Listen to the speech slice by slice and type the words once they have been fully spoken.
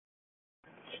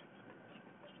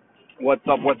What's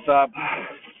up? What's up?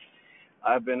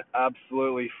 I've been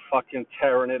absolutely fucking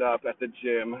tearing it up at the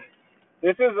gym.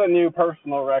 This is a new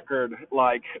personal record,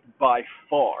 like, by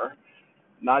far.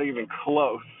 Not even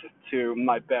close to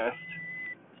my best.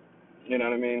 You know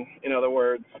what I mean? In other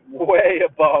words, way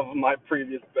above my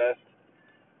previous best.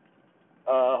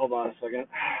 Hold on a second.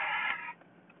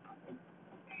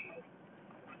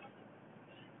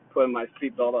 Putting my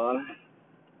seatbelt on.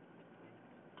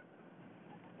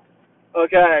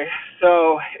 Okay,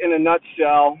 so in a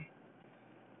nutshell,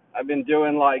 I've been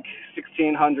doing like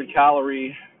 1,600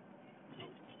 calorie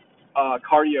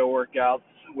cardio workouts,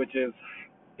 which is,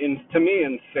 to me,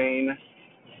 insane.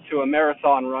 To a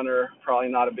marathon runner, probably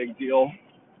not a big deal.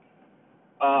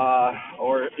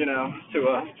 Or, to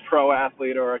a pro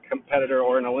athlete or a competitor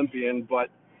or an Olympian, but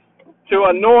to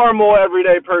a normal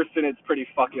everyday person, it's pretty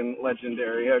fucking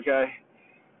legendary, okay?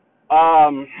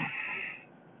 Um,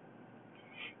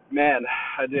 Man,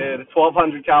 I did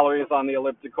 1,200 calories on the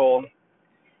elliptical.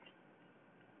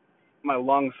 My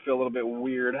lungs feel a little bit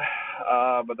weird,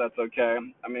 but that's okay.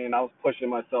 I mean, I was pushing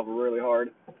myself really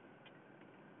hard.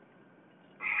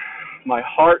 My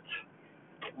heart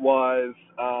was,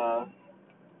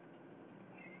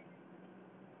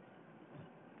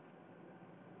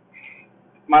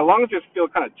 my lungs just feel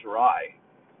kind of dry.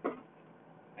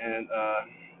 And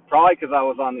probably because I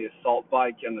was on the assault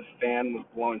bike and the fan was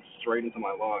blowing straight into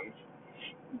my lungs.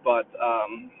 But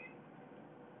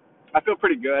I feel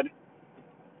pretty good.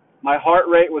 My heart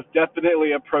rate was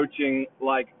definitely approaching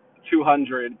like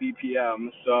 200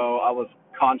 BPM, so I was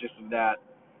conscious of that.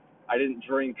 I didn't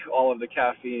drink all of the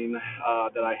caffeine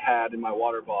that I had in my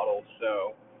water bottle,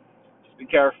 so just be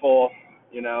careful,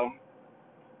 you know,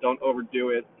 don't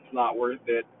overdo it. It's not worth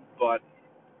it. But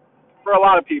for a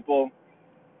lot of people,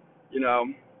 you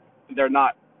know, they're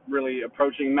not really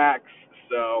approaching max,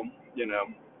 so,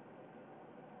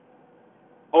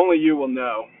 only you will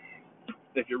know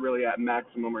if you're really at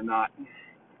maximum or not.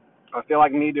 I feel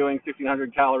like me doing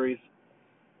 1,500 calories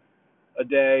a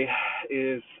day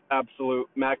is absolute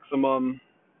maximum.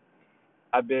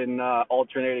 I've been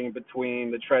alternating between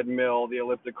the treadmill, the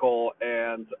elliptical,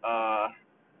 and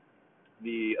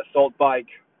the assault bike.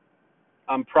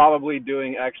 I'm probably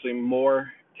doing actually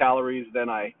more calories than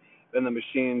the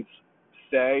machines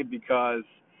say, because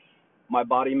my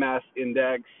body mass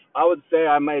index, I would say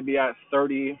I might be at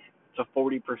 30 to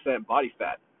 40% body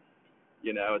fat.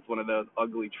 It's one of those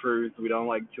ugly truths we don't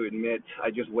like to admit.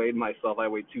 I just weighed myself. I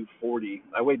weighed 240.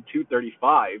 I weighed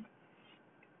 235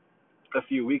 a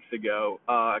few weeks ago.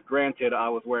 Granted, I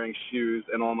was wearing shoes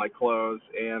and all my clothes,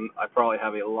 and I probably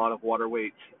have a lot of water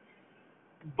weight.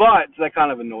 But that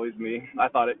kind of annoys me. I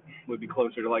thought it would be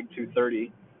closer to like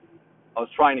 230. I was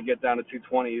trying to get down to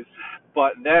 220s,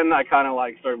 but then I kind of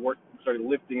like started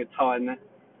lifting a ton,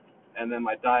 and then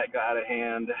my diet got out of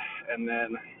hand, and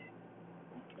then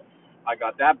I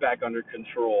got that back under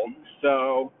control.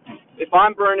 So if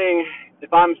I'm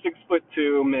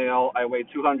 6'2" male, I weigh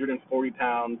 240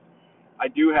 pounds. I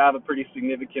do have a pretty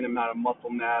significant amount of muscle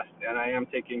mass, and I am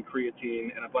taking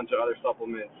creatine and a bunch of other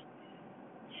supplements.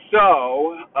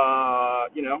 So,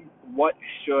 what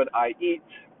should I eat?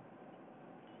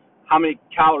 How many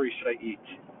calories should I eat?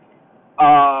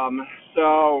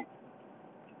 So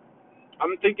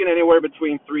I'm thinking anywhere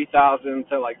between 3,000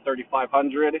 to like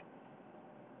 3,500.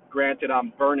 Granted,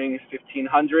 I'm burning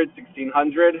 1,500,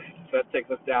 1,600, so that takes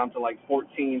us down to like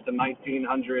 14 to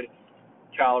 1,900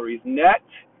 calories net.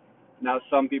 Now,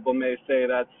 some people may say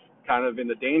that's kind of in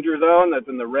the danger zone, that's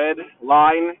in the red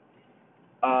line.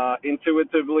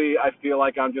 Intuitively, I feel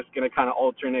like I'm just going to kind of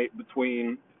alternate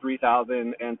between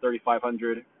 3,000 and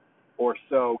 3,500 or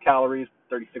so calories,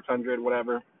 3,600,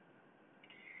 whatever.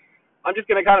 I'm just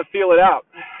going to kind of feel it out.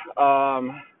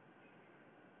 I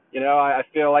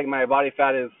feel like my body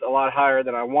fat is a lot higher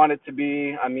than I want it to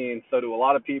be. I mean, so do a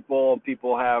lot of people.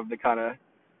 People have the kind of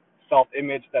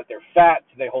self-image that they're fat.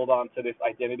 They hold on to this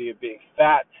identity of being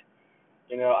fat.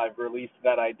 I've released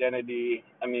that identity.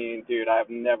 I mean, dude, I've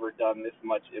never done this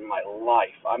much in my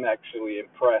life. I'm actually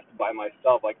impressed by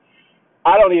myself. Like,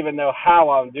 I don't even know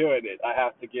how I'm doing it. I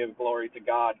have to give glory to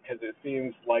God, because it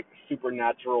seems like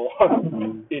supernatural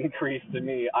increase to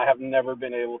me. I have never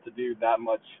been able to do that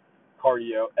much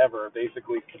cardio ever.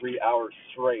 Basically 3 hours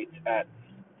straight at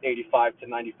 85 to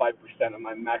 95% of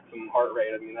my maximum heart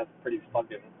rate. I mean, that's pretty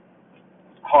fucking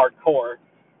hardcore.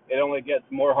 It only gets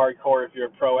more hardcore if you're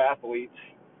a pro athlete,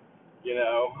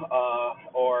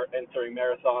 or entering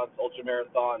marathons, ultra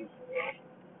marathons,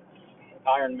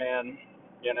 Ironman,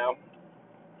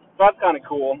 So that's kind of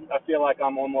cool. I feel like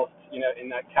I'm almost, in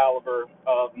that caliber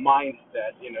of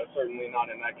mindset, certainly not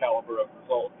in that caliber of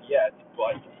results yet,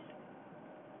 but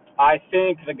I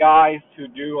think the guys who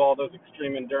do all those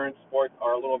extreme endurance sports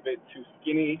are a little bit too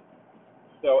skinny.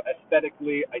 So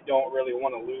aesthetically, I don't really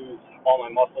want to lose all my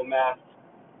muscle mass.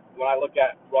 When I look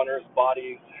at runners'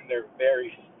 bodies, they're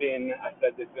very thin. I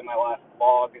said this in my last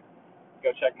vlog.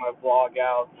 Go check my vlog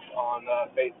out on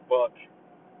Facebook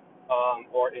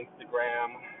or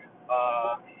Instagram.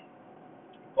 Uh,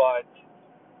 but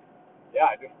yeah,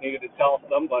 I just needed to tell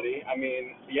somebody. I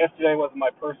mean, yesterday was my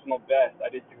personal best. I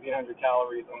did 1,600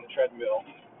 calories on the treadmill.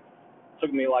 It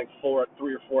took me like 3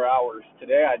 or 4 hours.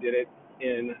 Today I did it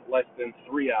in less than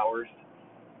 3 hours.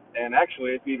 And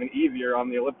actually, it's even easier on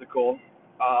the elliptical.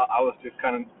 I was just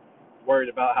kind of worried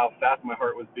about how fast my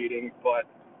heart was beating, but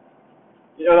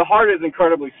you know, the heart is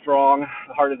incredibly strong.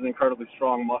 The heart is an incredibly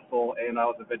strong muscle, and I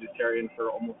was a vegetarian for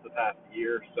almost the past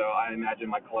year, so I imagine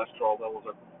my cholesterol levels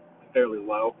are fairly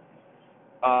low.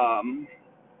 Um,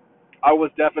 I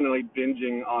was definitely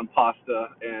binging on pasta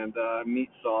and meat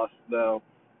sauce, though,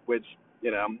 which,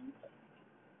 you know,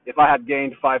 if I had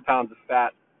gained 5 pounds of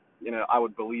fat, you know, I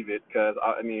would believe it, because,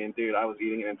 I mean, dude, I was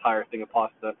eating an entire thing of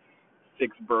pasta,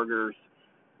 6 burgers,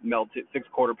 melted, 6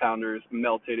 quarter pounders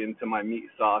melted into my meat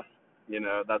sauce. You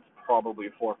know, that's probably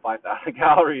 4 or 5 thousand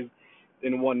calories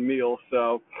in one meal.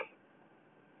 So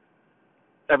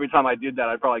every time I did that,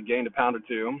 I probably gained a pound or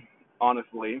two,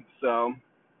 honestly. So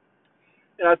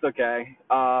yeah, that's okay.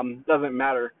 Doesn't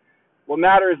matter. What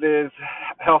matters is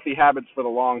healthy habits for the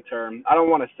long term. I don't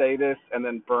want to say this and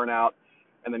then burn out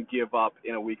and then give up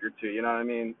in a week or two. You know what I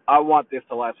mean? I want this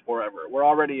to last forever. We're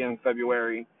already in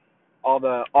February. All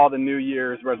the New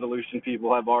Year's resolution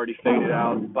people have already faded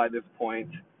out by this point.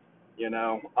 You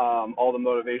know, all the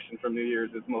motivation from New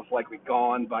Year's is most likely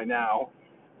gone by now.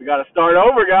 We got to start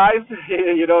over, guys.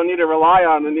 You don't need to rely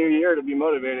on the new year to be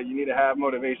motivated. You need to have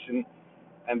motivation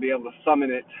and be able to summon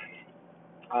it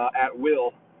at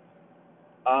will.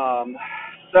 Um,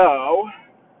 so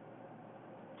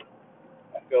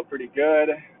I feel pretty good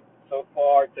so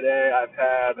far today. I've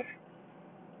had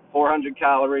 400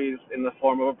 calories in the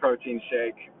form of a protein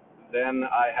shake. Then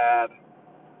I had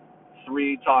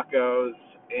 3 tacos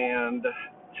and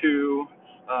 2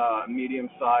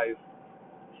 medium-sized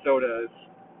sodas,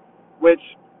 which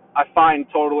I find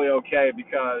totally okay,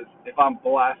 because if I'm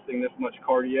blasting this much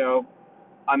cardio,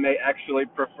 I may actually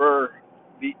prefer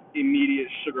the immediate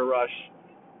sugar rush,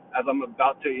 as I'm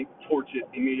about to torch it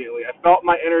immediately. I felt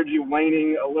my energy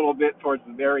waning a little bit towards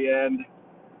the very end,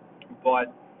 but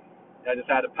I just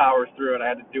had to power through it. I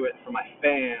had to do it for my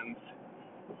fans.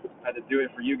 I had to do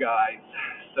it for you guys.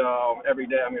 So every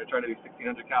day I'm going to try to do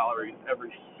 1,600 calories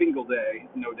every single day,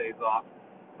 no days off.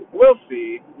 We'll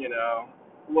see, you know.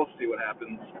 We'll see what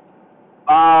happens.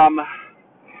 Um,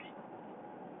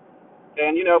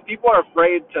 and, you know, people are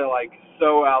afraid to, like,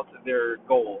 sow out their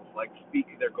goals, like, speak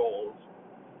their goals.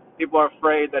 People are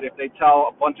afraid that if they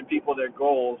tell a bunch of people their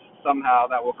goals, somehow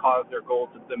that will cause their goal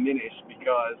to diminish,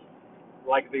 because,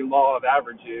 like the law of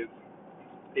averages,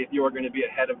 if you're going to be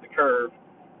ahead of the curve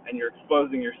and you're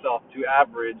exposing yourself to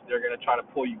average, they're going to try to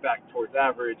pull you back towards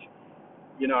average.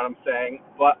 You know what I'm saying?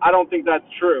 But I don't think that's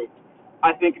true.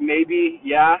 I think maybe,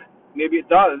 yeah, maybe it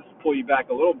does pull you back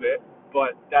a little bit,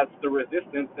 but that's the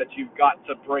resistance that you've got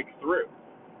to break through.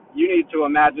 You need to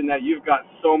imagine that you've got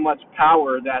so much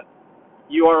power that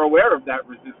you are aware of that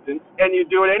resistance and you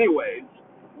do it anyways.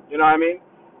 You know what I mean?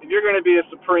 If you're going to be a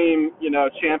supreme, you know,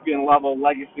 champion level,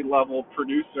 legacy level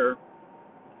producer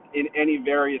in any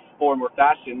various form or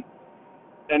fashion,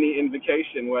 any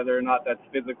invocation, whether or not that's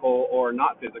physical or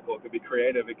not physical. It could be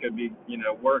creative, it could be, you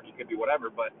know, work, it could be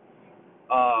whatever, but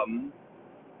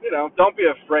you know, don't be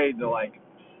afraid to, like,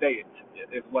 say it.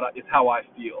 It's how I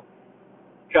feel.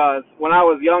 Because when I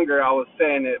was younger, I was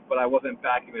saying it, but I wasn't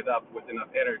backing it up with enough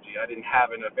energy. I didn't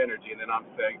have enough energy, and then I'm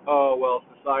saying, oh, well,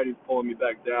 society's pulling me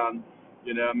back down.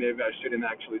 You know, maybe I shouldn't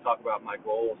actually talk about my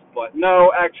goals. But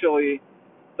no, actually,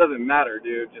 it doesn't matter,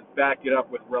 dude. Just back it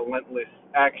up with relentless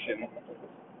action.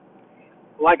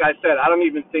 Like I said, I don't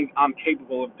even think I'm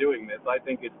capable of doing this. I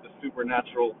think it's the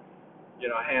supernatural, you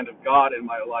know, hand of God in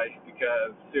my life,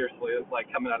 because seriously, it's like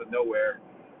coming out of nowhere.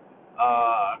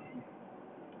 Uh,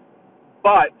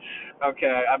 but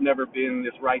okay, I've never been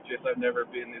this righteous. I've never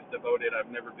been this devoted.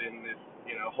 I've never been this,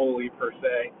 you know, holy per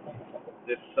se.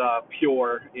 This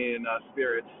pure in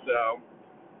spirit. So,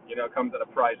 you know, it comes at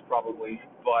a price probably.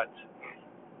 But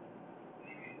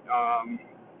um,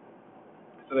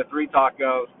 so the 3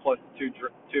 tacos plus two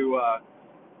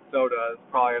sodas,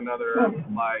 probably another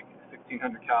like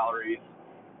 1,600 calories.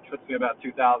 Puts me about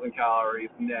 2,000 calories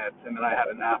net, and then I had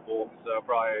an apple, so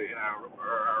probably, you know,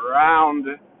 around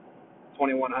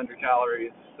 2,100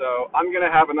 calories. So I'm gonna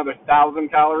have another 1,000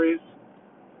 calories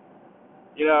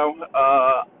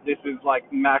This is like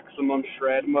maximum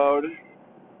shred mode,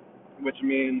 which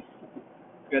means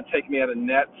it's gonna take me at a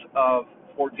net of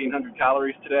 1,400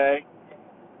 calories today.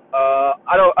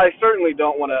 I certainly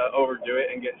don't want to overdo it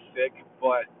and get sick,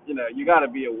 but you got to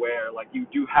be aware, like you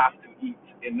do have to eat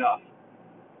enough.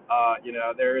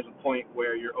 There is a point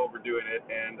where you're overdoing it,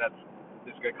 and that's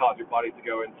just gonna cause your body to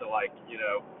go into like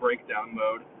breakdown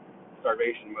mode,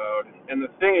 starvation mode. And the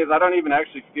thing is, I don't even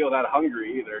actually feel that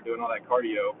hungry either doing all that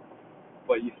cardio.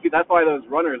 But you see, that's why those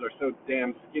runners are so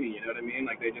damn skinny. You know what I mean?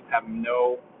 Like they just have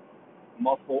no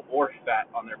muscle or fat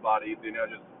on their bodies.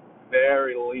 Just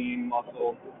very lean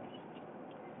muscle.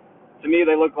 To me,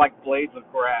 they look like blades of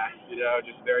grass.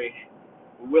 Just very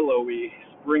willowy,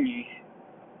 springy.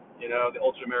 The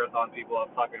ultra marathon people I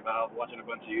was talking about. I was watching a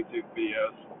bunch of YouTube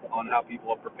videos on how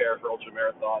people prepare for ultra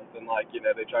marathons, and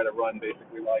they try to run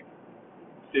basically like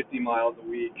 50 miles a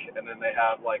week, and then they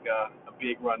have like a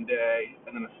big run day,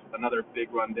 and then another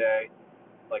big run day,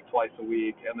 like twice a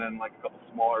week, and then like a couple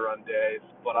smaller run days.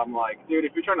 But I'm like, dude,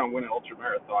 if you're trying to win an ultra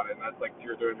marathon and that's like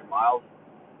 200 or 300 miles,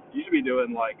 you should be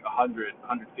doing like 100,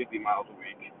 150 miles a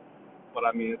week. But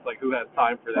I mean, it's like, who has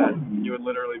time for that? You would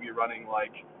literally be running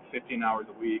like 15 hours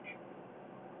a week.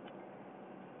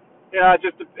 Yeah,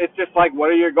 it's just like, what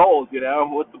are your goals?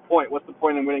 What's the point? What's the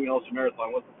point in winning an ultra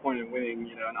marathon? What's the point in winning,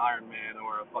 an Ironman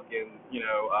or a fucking,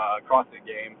 CrossFit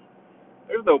Games?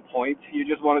 There's no point. You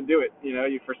just want to do it.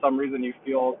 You for some reason you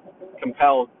feel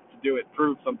compelled to do it.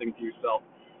 Prove something to yourself.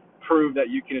 Prove that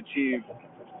you can achieve,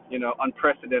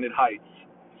 unprecedented heights.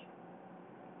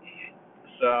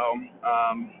 So,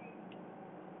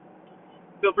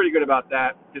 feel pretty good about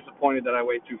that. Disappointed that I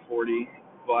weighed 240,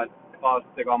 but if I was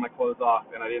to take all my clothes off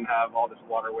and I didn't have all this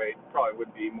water weight, probably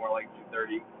would be more like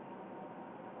 230.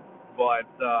 But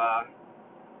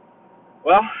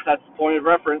well, that's the point of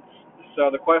reference. So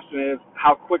the question is,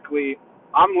 how quickly?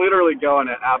 I'm literally going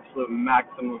at absolute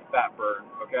maximum fat burn.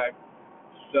 Okay.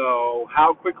 So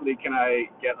how quickly can I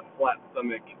get a flat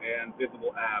stomach and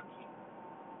visible abs?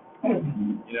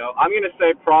 I'm gonna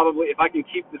say probably, if I can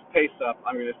keep this pace up,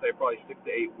 I'm gonna say probably 6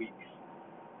 to 8 weeks.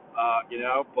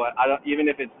 But I don't. Even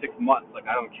if it's 6 months, like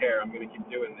I don't care. I'm gonna keep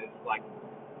doing this. Like,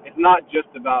 it's not just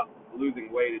about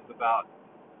losing weight. It's about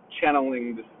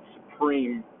channeling this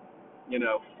supreme,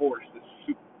 force, this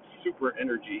super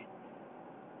energy.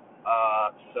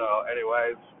 So,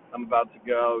 anyways, I'm about to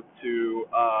go to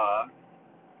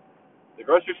the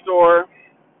grocery store.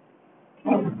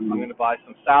 I'm gonna buy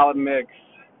some salad mix.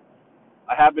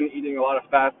 I have been eating a lot of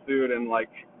fast food and like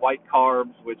white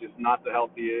carbs, which is not the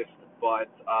healthiest, but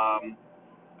I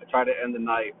try to end the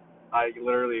night. I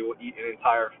literally will eat an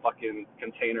entire fucking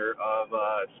container of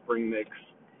spring mix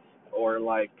or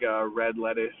like red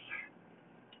lettuce.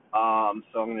 So I'm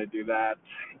gonna do that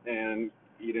and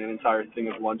eat an entire thing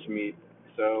of lunch meat.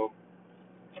 So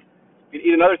I can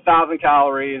eat another 1,000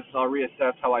 calories. I'll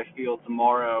reassess how I feel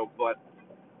tomorrow, but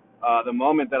the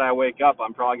moment that I wake up,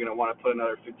 I'm probably gonna want to put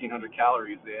another 1,500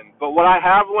 calories in. But what I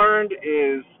have learned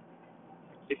is,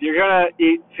 if you're gonna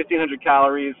eat 1,500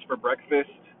 calories for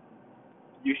breakfast,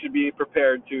 you should be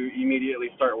prepared to immediately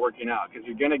start working out, because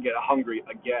you're gonna get hungry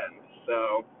again.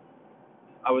 So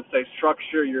I would say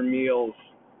structure your meals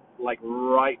like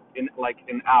right in like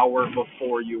an hour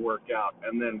before you work out,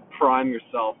 and then prime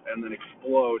yourself, and then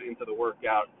explode into the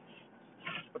workout.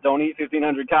 But don't eat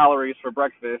 1,500 calories for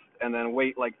breakfast and then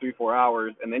wait like 3-4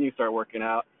 hours, and then you start working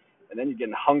out, and then you're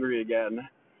getting hungry again.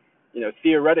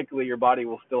 Theoretically, your body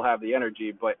will still have the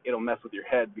energy, but it'll mess with your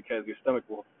head because your stomach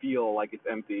will feel like it's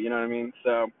empty. You know what I mean?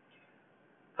 So,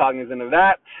 cognizant of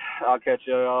that, I'll catch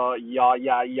y'all.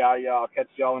 I'll catch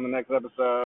y'all in the next episode.